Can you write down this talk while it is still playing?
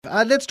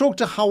Let's talk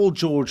to Howell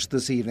George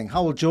this evening.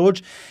 Howell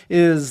George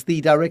is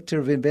the Director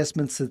of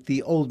Investments at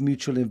the Old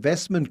Mutual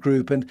Investment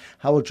Group. And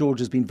Howell George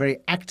has been very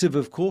active,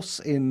 of course,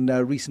 in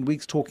recent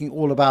weeks, talking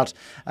all about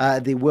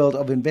the world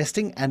of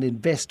investing and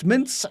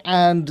investments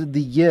and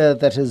the year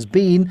that has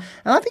been.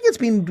 And I think it's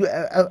been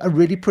a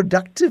really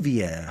productive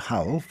year,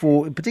 Howell,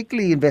 for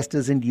particularly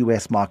investors in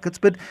US markets.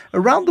 But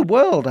around the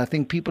world, I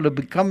think people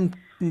have come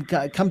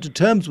to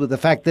terms with the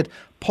fact that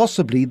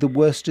possibly the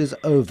worst is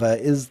over.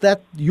 Is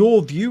that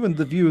your view and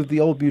the view of the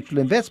Old Mutual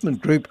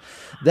Investment Group,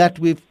 that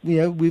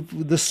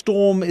the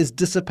storm is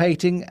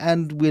dissipating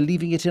and we're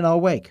leaving it in our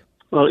wake?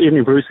 Well,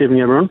 evening, Bruce. Evening,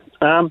 everyone.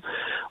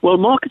 Well,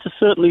 markets are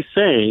certainly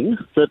saying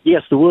that,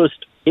 yes, the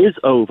worst is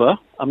over.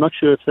 I'm not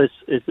sure if there's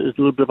a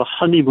little bit of a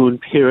honeymoon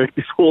period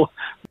before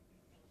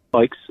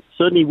spikes.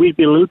 Certainly, we'd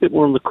be a little bit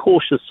more on the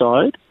cautious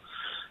side.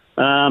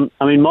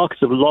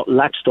 Markets have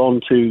latched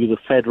on to the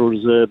Federal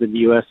Reserve in the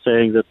US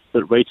saying that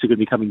rates are going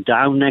to be coming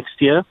down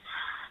next year,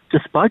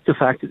 despite the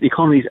fact that the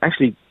economy is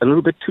actually a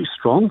little bit too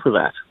strong for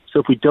that. So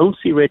if we don't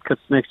see rate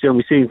cuts next year and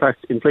we see, in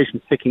fact,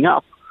 inflation picking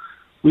up,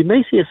 we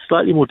may see a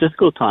slightly more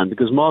difficult time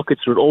because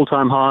markets are at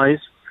all-time highs.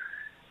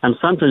 And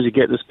sometimes you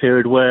get this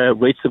period where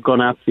rates have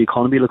gone up, the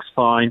economy looks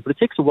fine, but it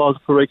takes a while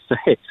for rates to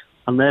hit.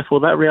 And therefore,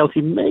 that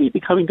reality may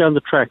be coming down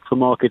the track for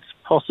markets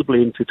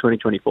possibly into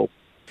 2024.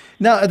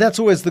 Now, that's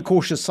always the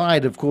cautious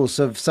side, of course,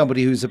 of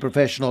somebody who's a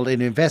professional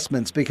in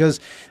investments, because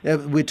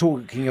we're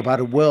talking about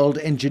a world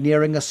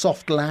engineering a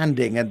soft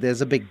landing, and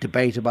there's a big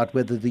debate about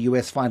whether the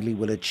US finally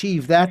will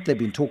achieve that. They've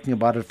been talking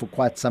about it for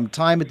quite some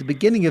time. At the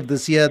beginning of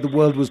this year, the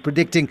world was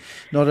predicting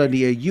not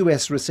only a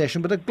US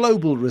recession, but a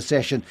global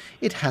recession.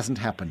 It hasn't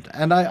happened.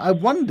 And I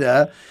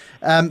wonder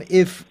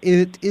if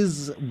it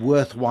is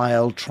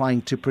worthwhile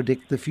trying to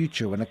predict the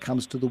future when it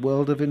comes to the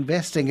world of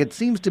investing. It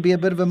seems to be a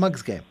bit of a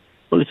mug's game.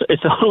 Well,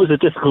 it's always a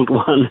difficult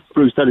one,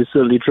 Bruce. That is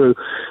certainly true.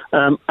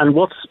 And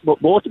what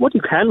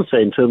you can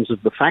say in terms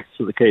of the facts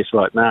of the case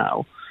right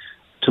now,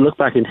 to look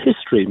back in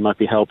history might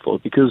be helpful,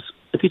 because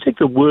if you take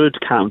the word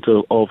count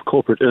of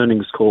corporate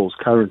earnings calls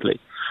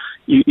currently,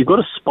 you've got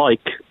a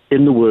spike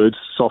in the words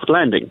soft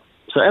landing.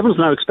 So everyone's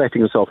now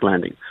expecting a soft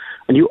landing.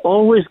 And you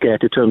always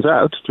get, it turns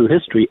out, through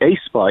history, a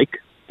spike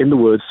in the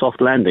word soft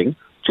landing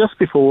just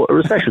before a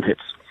recession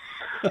hits.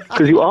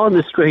 Because you are in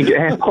this strange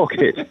air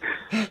pocket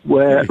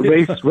where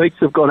rates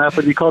have gone up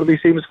and the economy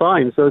seems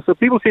fine. So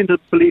people seem to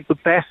believe the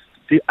best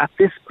at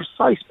this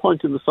precise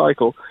point in the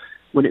cycle,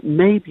 when it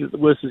may be that the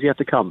worst is yet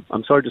to come.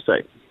 I'm sorry to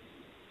say.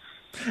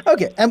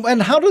 Okay,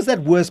 and how does that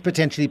worst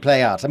potentially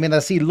play out? I mean, I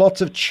see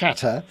lots of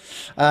chatter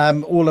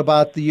all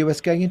about the US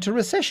going into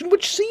recession,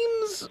 which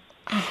seems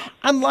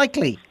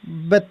unlikely.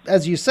 But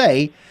as you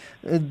say,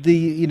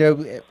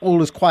 all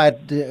is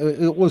quiet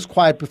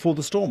before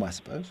the storm, I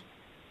suppose.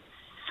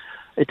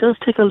 It does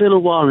take a little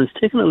while, and it's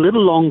taken a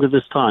little longer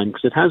this time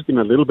because it has been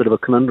a little bit of a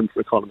conundrum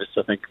for economists,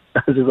 I think,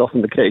 as is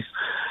often the case,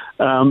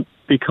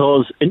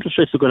 because interest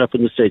rates have gone up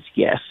in the States,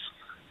 yes,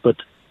 but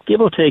give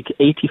or take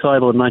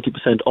 85 or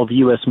 90% of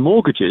U.S.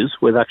 mortgages,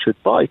 where that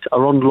should bite,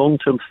 are on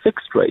long-term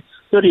fixed rates,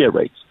 30-year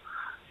rates.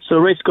 So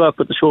rates go up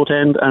at the short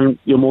end, and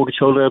your mortgage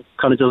holder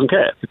kind of doesn't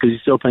care because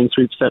he's still paying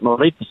 3%, not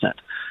 8%.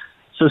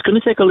 So it's going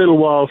to take a little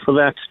while for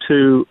that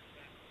to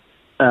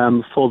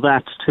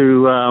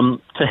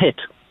hit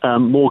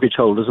mortgage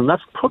holders, and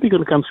that's probably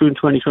going to come through in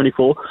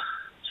 2024.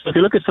 So if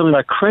you look at something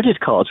like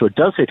credit cards, where it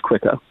does hit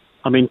quicker,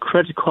 I mean,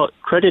 credit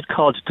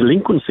card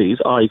delinquencies,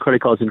 i.e.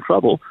 credit cards in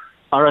trouble,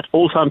 are at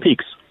all-time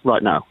peaks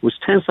right now, which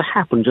tends to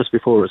happen just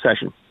before a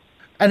recession.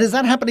 And is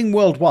that happening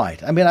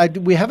worldwide? I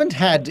mean, we haven't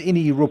had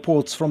any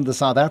reports from the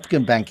South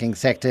African banking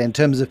sector in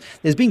terms of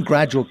there's been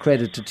gradual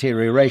credit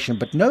deterioration,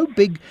 but no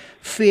big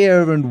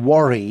fear and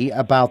worry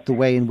about the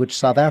way in which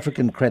South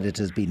African credit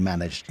has been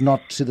managed, not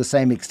to the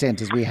same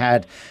extent as we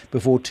had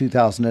before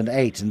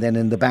 2008 and then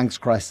in the banks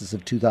crisis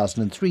of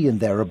 2003 and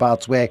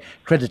thereabouts, where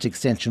credit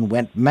extension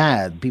went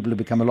mad. People have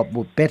become a lot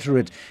more better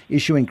at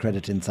issuing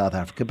credit in South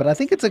Africa. But I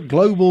think it's a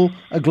global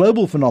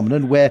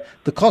phenomenon where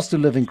the cost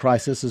of living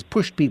crisis has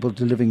pushed people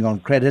to living on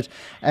credit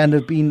and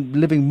have been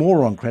living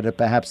more on credit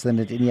perhaps than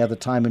at any other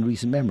time in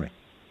recent memory.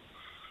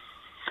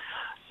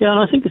 Yeah, and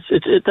I think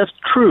that's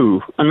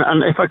true.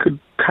 And if I could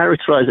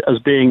characterize it as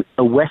being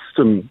a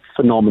Western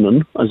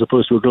phenomenon as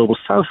opposed to a global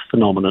South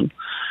phenomenon,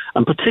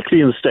 and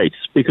particularly in the States,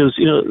 because,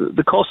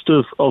 the cost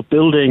of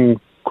building,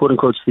 quote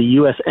unquote, the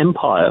U.S.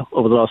 empire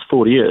over the last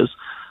 40 years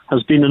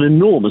has been an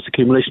enormous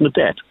accumulation of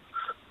debt,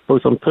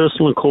 both on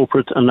personal and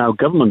corporate and now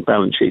government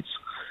balance sheets.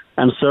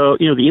 And so,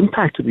 the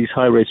impact of these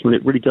high rates, when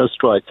it really does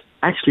strike,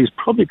 actually is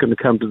probably going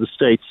to come to the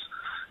States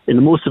in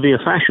a more severe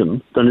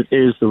fashion than it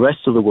is the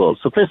rest of the world.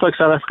 So places like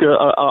South Africa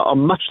are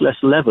much less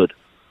levered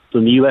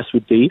than the US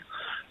would be.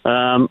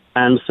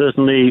 And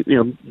certainly,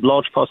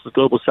 large parts of the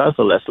global South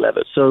are less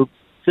levered. So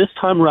this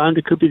time around,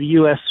 it could be the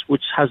US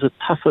which has a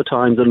tougher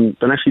time than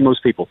actually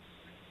most people.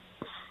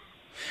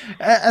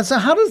 And so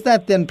how does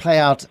that then play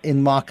out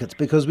in markets?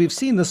 Because we've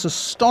seen this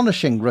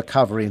astonishing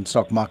recovery in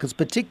stock markets,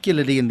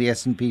 particularly in the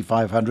S&P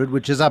 500,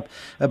 which is up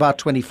about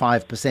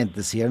 25%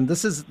 this year. And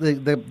this is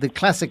the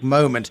classic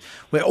moment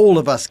where all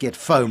of us get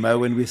FOMO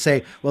when we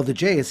say, well, the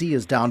JSE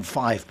is down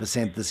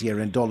 5% this year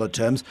in dollar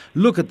terms.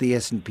 Look at the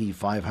S&P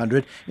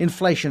 500.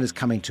 Inflation is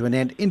coming to an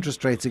end.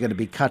 Interest rates are going to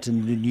be cut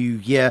in the new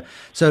year.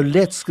 So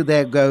let's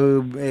there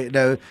go,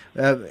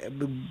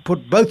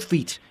 put both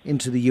feet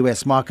into the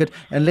US market,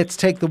 and let's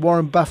take the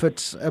Warren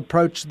Buffett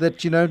approach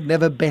that,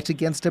 never bet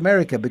against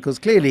America, because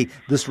clearly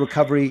this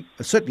recovery,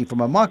 certainly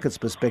from a market's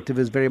perspective,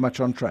 is very much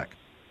on track.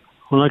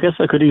 Well, I guess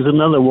I could use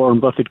another Warren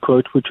Buffett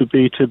quote, which would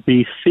be to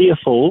be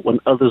fearful when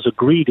others are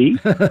greedy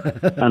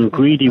and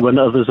greedy when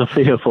others are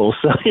fearful.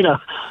 So,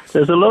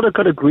 there's a lot of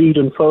kind of greed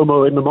and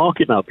FOMO in the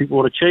market now. People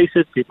want to chase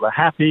it. People are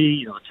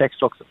happy. The tech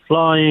stocks are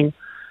flying.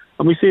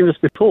 And we've seen this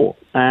before.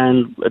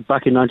 And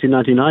back in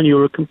 1999, you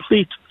were a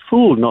complete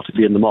fool not to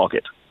be in the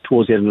market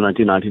towards the end of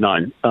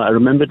 1999. I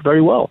remember it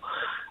very well.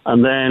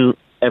 And then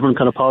everyone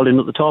kind of piled in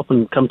at the top,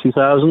 and come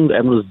 2000,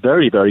 everyone was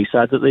very, very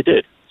sad that they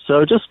did.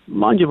 So just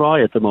mind your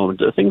eye at the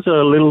moment. Things are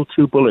a little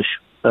too bullish,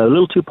 a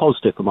little too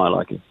positive for my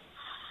liking.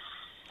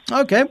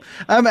 Okay.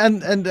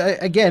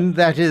 Again,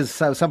 that is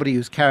somebody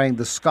who's carrying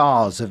the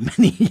scars of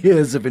many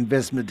years of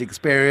investment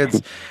experience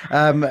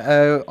on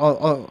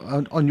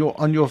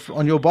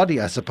your body,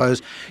 I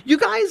suppose. You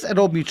guys at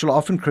Old Mutual are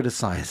often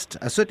criticized,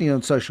 certainly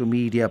on social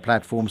media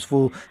platforms,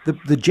 for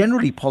the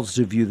generally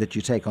positive view that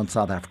you take on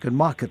South African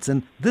markets.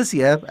 And this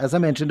year, as I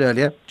mentioned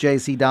earlier,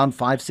 JSE down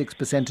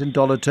 5-6% in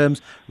dollar terms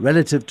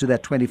relative to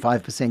that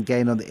 25%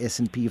 gain on the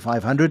S&P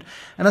 500.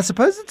 And I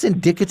suppose it's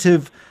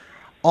indicative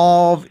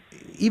of,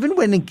 even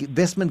when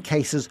investment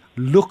cases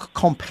look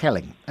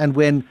compelling and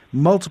when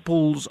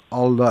multiples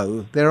are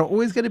low, there are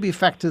always going to be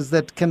factors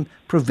that can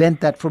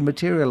prevent that from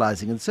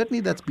materializing. And certainly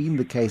that's been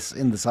the case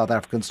in the South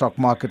African stock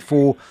market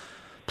for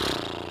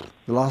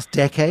the last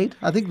decade.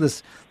 I think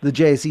the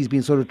JSE has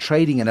been sort of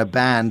trading in a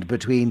band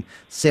between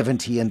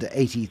 70 and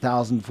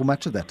 80,000 for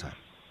much of that time.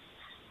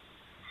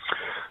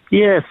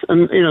 Yes,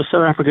 and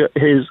South Africa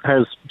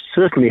has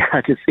certainly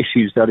had its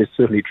issues. That is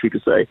certainly true to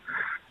say.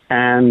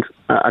 And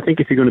I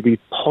think if you're going to be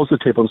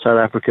positive on South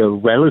Africa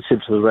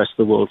relative to the rest of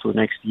the world for the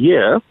next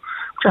year,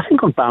 which I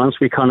think on balance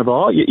we kind of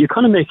are, you're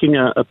kind of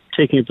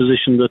taking a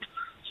position that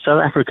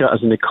South Africa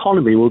as an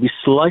economy will be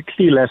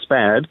slightly less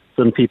bad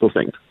than people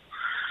think.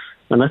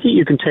 And I think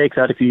you can take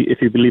that if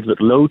you believe that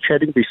load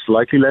shedding will be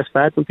slightly less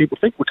bad than people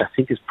think, which I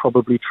think is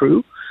probably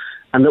true,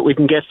 and that we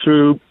can get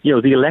through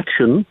the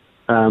election,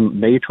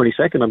 May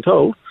 22nd, I'm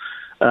told,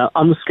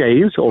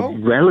 unscathed or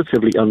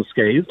relatively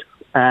unscathed,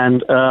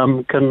 and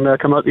can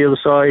come out the other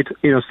side,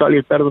 slightly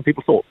better than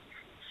people thought.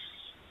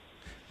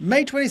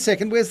 May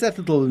 22nd, where's that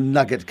little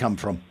nugget come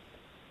from?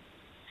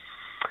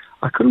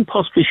 I couldn't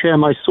possibly share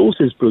my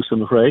sources, Bruce,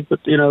 I'm afraid,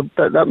 but,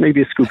 that may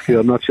be a scoop here,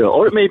 I'm not sure.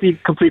 Or it may be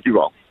completely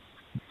wrong.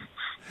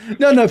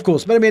 No, of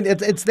course. But I mean,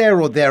 it's there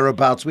or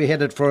thereabouts. We're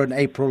headed for an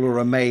April or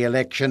a May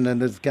election,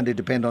 and it's going to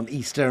depend on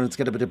Easter, and it's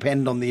going to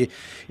depend on the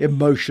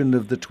emotion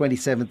of the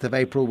 27th of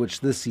April,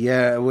 which next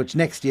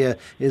year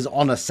is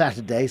on a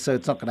Saturday. So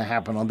it's not going to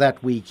happen on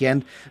that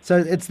weekend. So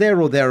it's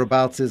there or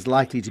thereabouts is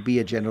likely to be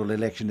a general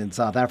election in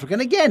South Africa.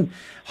 And again,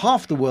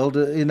 half the world,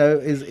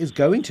 is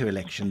going to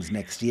elections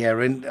next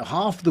year, and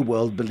half the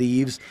world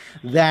believes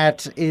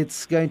that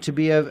it's going to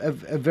be a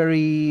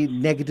very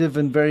negative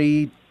and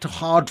very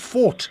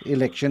hard-fought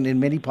election in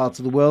many parts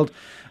of the world.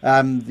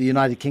 The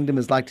United Kingdom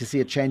is like to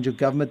see a change of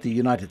government. The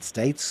United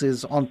States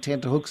is on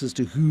tenterhooks as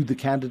to who the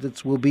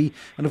candidates will be.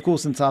 And of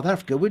course, in South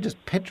Africa, we're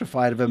just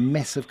petrified of a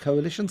mess of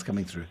coalitions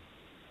coming through.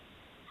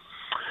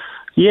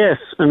 Yes,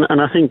 and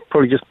I think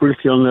probably just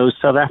briefly on those,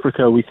 South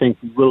Africa, we think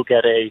will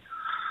get a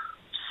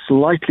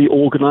slightly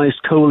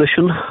organised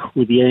coalition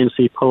with the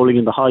ANC polling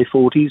in the high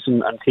 40s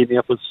and teaming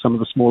up with some of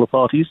the smaller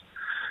parties.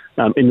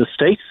 In the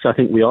States, I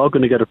think we are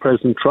going to get a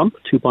President Trump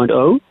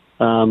 2.0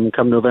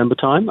 come November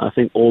time. I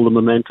think all the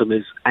momentum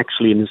is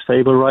actually in his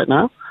favor right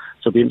now.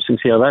 So it'll be interesting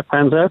to see how that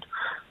pans out.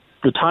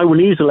 The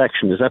Taiwanese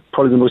election is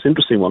probably the most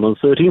interesting one on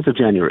the 13th of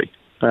January,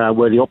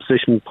 where the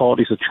opposition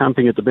parties are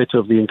champing at the bit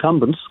of the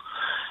incumbents.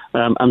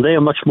 And they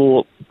are much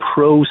more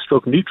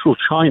pro-neutral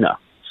China.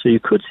 So you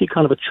could see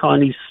kind of a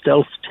Chinese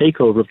stealth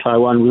takeover of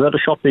Taiwan without a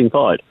shot being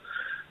fired.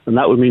 And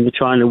that would mean that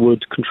China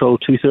would control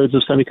 2/3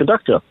 of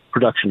semiconductor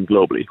production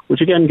globally, which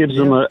again gives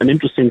them an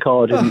interesting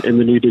card in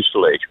the new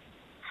digital age.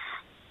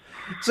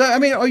 So, I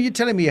mean, are you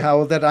telling me,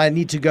 Howell, that I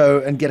need to go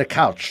and get a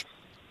couch?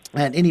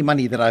 And any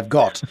money that I've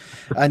got,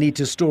 I need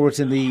to store it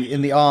in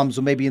the arms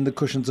or maybe in the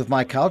cushions of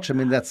my couch. I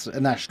mean, that's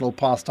a national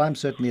pastime.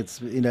 Certainly,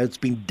 it's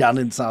been done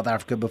in South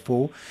Africa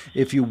before.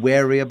 If you're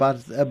wary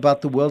about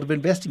the world of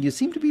investing, you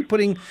seem to be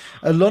putting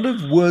a lot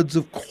of words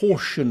of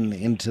caution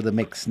into the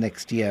mix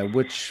next year,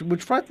 which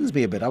frightens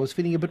me a bit. I was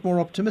feeling a bit more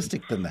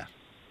optimistic than that.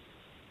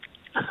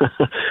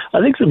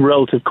 I think some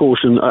relative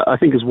caution, I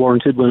think, is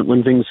warranted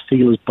when things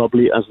feel as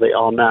bubbly as they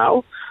are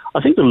now. I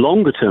think the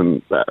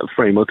longer-term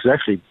framework is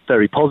actually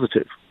very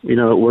positive.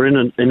 We're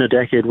in a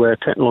decade where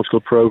technological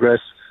progress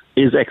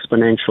is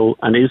exponential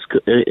and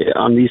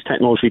these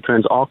technology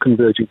trends are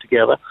converging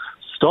together.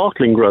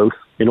 Startling growth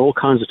in all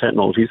kinds of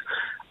technologies.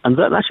 And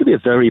that should be a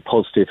very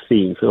positive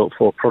theme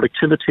for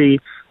productivity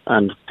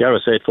and, dare I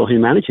say it, for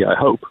humanity, I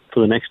hope,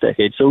 for the next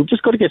decade. So we've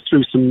just got to get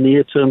through some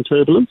near-term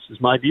turbulence,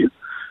 is my view.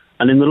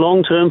 And in the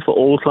long term, for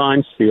all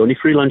clients, the only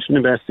free lunch in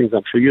investing, as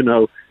I'm sure you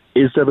know,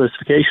 is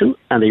diversification,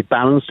 and a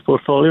balanced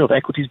portfolio of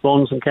equities,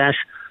 bonds, and cash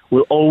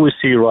will always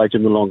see you right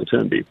in the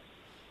longer-term view.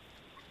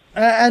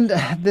 And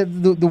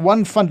the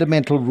one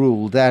fundamental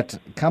rule that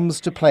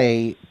comes to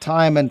play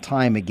time and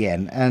time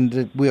again,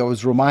 and we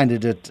always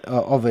reminded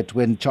of it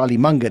when Charlie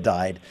Munger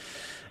died,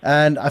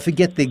 and I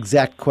forget the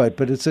exact quote,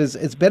 but it says,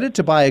 it's better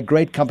to buy a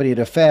great company at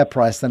a fair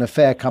price than a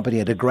fair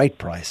company at a great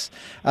price.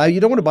 You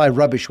don't want to buy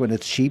rubbish when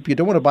it's cheap. You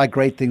don't want to buy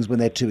great things when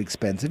they're too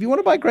expensive. You want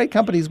to buy great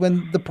companies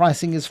when the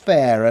pricing is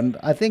fair. And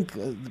I think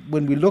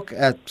when we look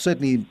at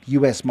certainly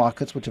US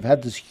markets, which have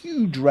had this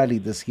huge rally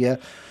this year,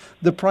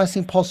 the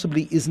pricing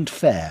possibly isn't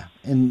fair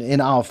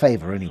in our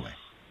favor anyway.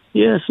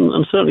 Yes,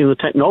 and certainly in the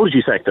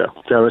technology sector,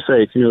 dare I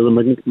say it,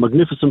 the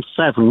Magnificent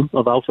Seven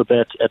of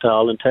Alphabet et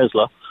al. And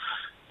Tesla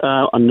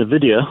and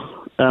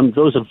NVIDIA,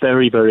 those are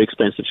very, very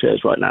expensive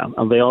shares right now,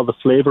 and they are the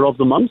flavor of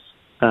the month,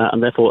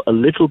 and therefore a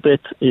little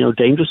bit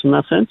dangerous in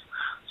that sense.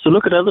 So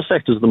look at other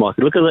sectors of the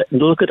market.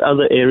 Look at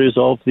other areas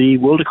of the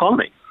world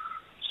economy.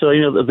 So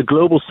the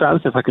global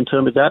south, if I can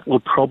term it that, will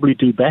probably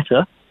do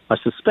better, I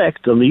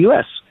suspect, than the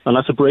US. And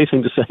that's a brave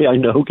thing to say, I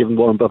know, given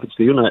Warren Buffett's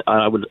view, and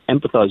I would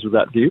empathize with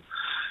that view.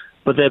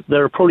 But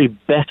there are probably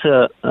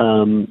better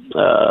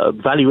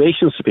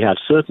valuations to be had,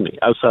 certainly,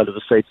 outside of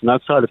the States and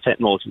outside of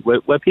technology,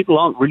 where people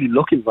aren't really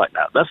looking right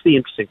now. That's the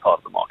interesting part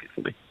of the market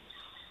for me.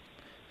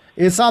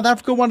 Is South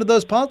Africa one of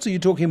those parts, or are you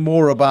talking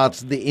more about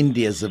the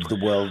Indias of the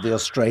world, the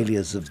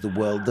Australias of the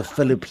world, the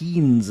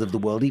Philippines of the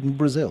world, even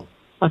Brazil?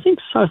 I think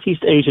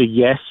Southeast Asia,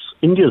 yes.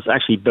 India's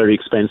actually very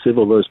expensive,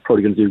 although it's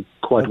probably going to do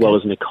quite well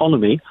as an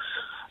economy.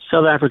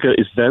 South Africa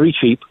is very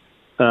cheap,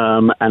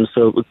 and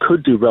so it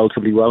could do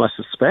relatively well, I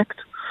suspect.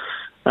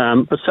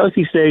 But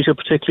Southeast Asia,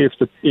 particularly if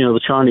the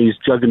Chinese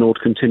juggernaut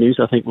continues,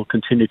 I think will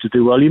continue to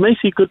do well. You may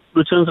see good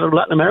returns out of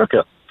Latin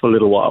America for a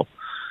little while.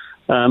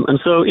 And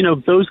so,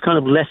 those kind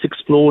of less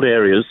explored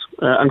areas,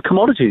 and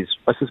commodities,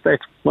 I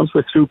suspect, once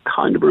we're through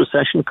kind of a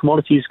recession,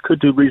 commodities could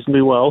do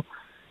reasonably well.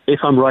 If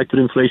I'm right that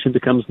inflation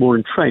becomes more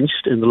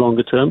entrenched in the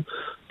longer term,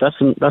 that's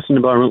an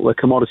environment where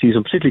commodities,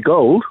 and particularly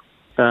gold,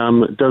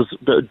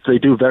 they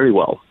do very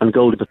well, and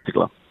gold in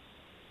particular.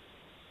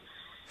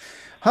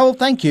 Howell,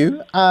 thank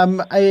you.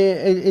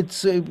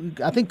 It's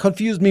I think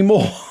confused me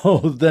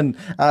more than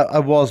I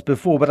was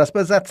before, but I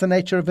suppose that's the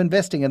nature of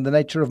investing and the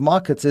nature of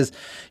markets is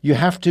you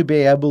have to be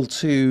able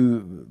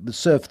to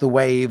surf the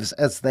waves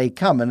as they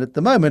come. And at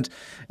the moment,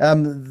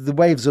 the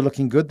waves are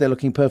looking good. They're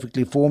looking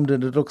perfectly formed,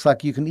 and it looks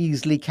like you can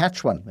easily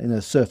catch one in a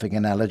surfing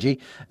analogy.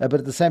 But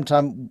at the same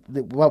time,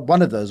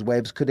 one of those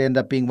waves could end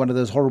up being one of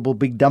those horrible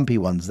big dumpy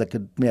ones that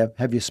could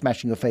have you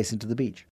smashing your face into the beach.